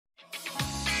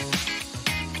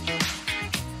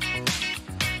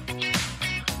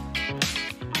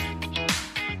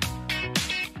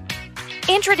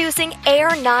Introducing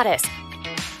Airnotis.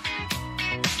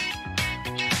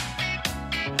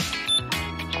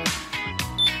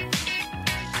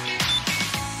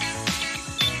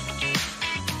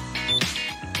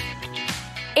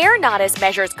 Airnotis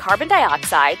measures carbon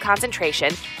dioxide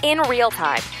concentration in real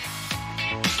time.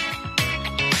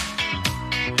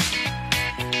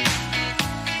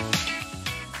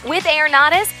 With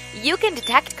Airnotis, you can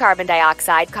detect carbon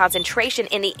dioxide concentration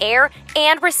in the air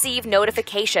and receive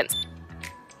notifications,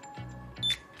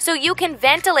 so you can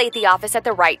ventilate the office at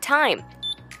the right time.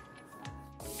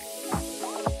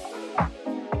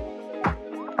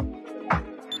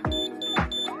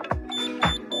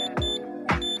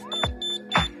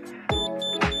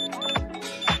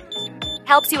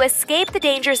 Helps you escape the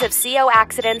dangers of CO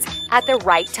accidents at the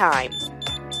right time.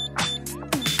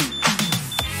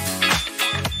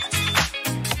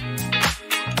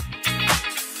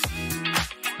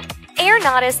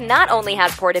 Airnotis not only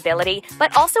has portability,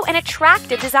 but also an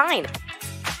attractive design.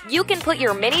 You can put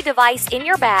your mini device in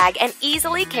your bag and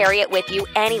easily carry it with you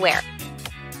anywhere.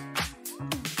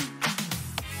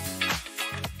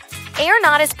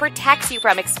 Airnotis protects you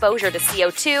from exposure to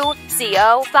CO2,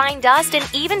 CO, fine dust, and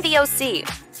even VOC.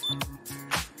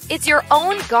 It's your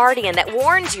own guardian that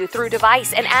warns you through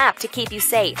device and app to keep you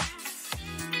safe.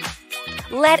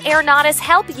 Let Airnotis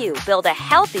help you build a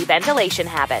healthy ventilation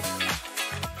habit.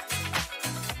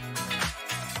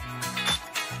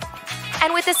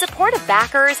 And with the support of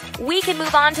backers, we can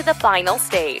move on to the final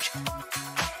stage.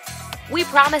 We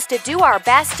promise to do our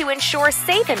best to ensure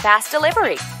safe and fast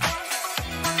delivery.